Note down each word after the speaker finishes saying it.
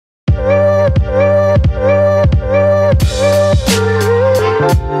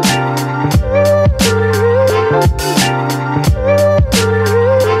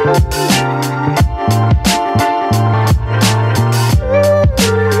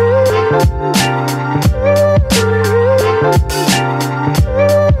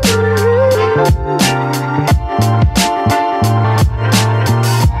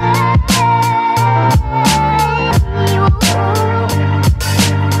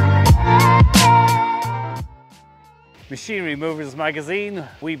Machinery Movers magazine,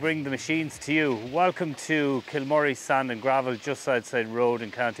 we bring the machines to you. Welcome to Kilmurray Sand and Gravel, just outside Road in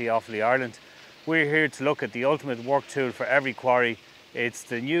County Offaly, Ireland. We're here to look at the ultimate work tool for every quarry. It's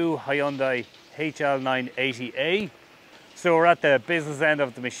the new Hyundai HL980A. So we're at the business end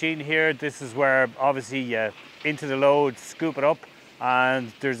of the machine here. This is where obviously into the load, scoop it up,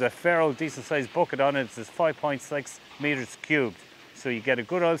 and there's a fair old decent sized bucket on it. It's 5.6 meters cubed. So you get a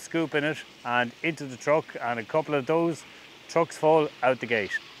good old scoop in it and into the truck, and a couple of those trucks full out the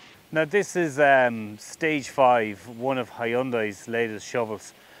gate. Now this is stage 5, one of Hyundai's latest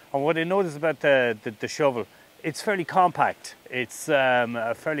shovels. And what I notice about the shovel, it's fairly compact. It's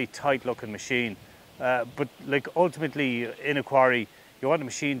a fairly tight looking machine. But like ultimately in a quarry, you want a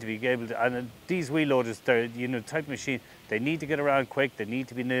machine to be able to, and these wheel loaders, they're, you know, the type of machine, they need to get around quick, they need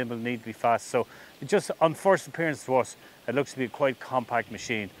to be nimble, need to be fast. So it just, on first appearance to us, it looks to be a quite compact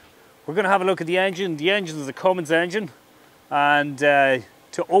machine. We're going to have a look at the engine. The engine is a Cummins engine, and to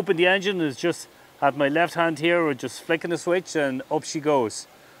open the engine is just at my left hand here, we're just flicking the switch and up she goes.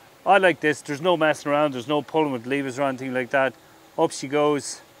 I like this, there's no messing around, there's no pulling with levers or anything like that. Up she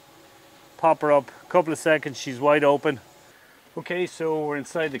goes, pop her up, a couple of seconds, she's wide open. Okay, so we're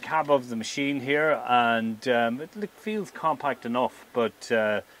inside the cab of the machine here, and it feels compact enough, but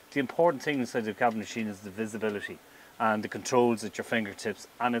the important thing inside the cab of the machine is the visibility and the controls at your fingertips,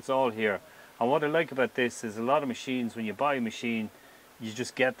 and it's all here. And what I like about this is a lot of machines, when you buy a machine, you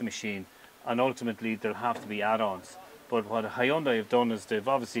just get the machine, and ultimately there'll have to be add-ons. But what Hyundai have done is they've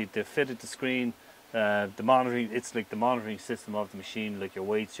fitted the screen, the monitoring, it's like the monitoring system of the machine, like your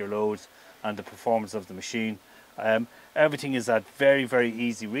weights, your loads, and the performance of the machine. Everything is at very, very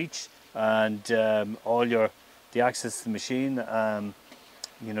easy reach, and the access to the machine,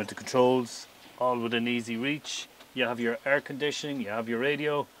 you know, the controls, all within easy reach. You have your air conditioning, you have your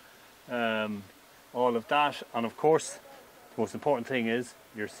radio, all of that, and of course, the most important thing is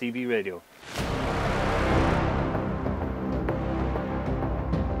your CB radio.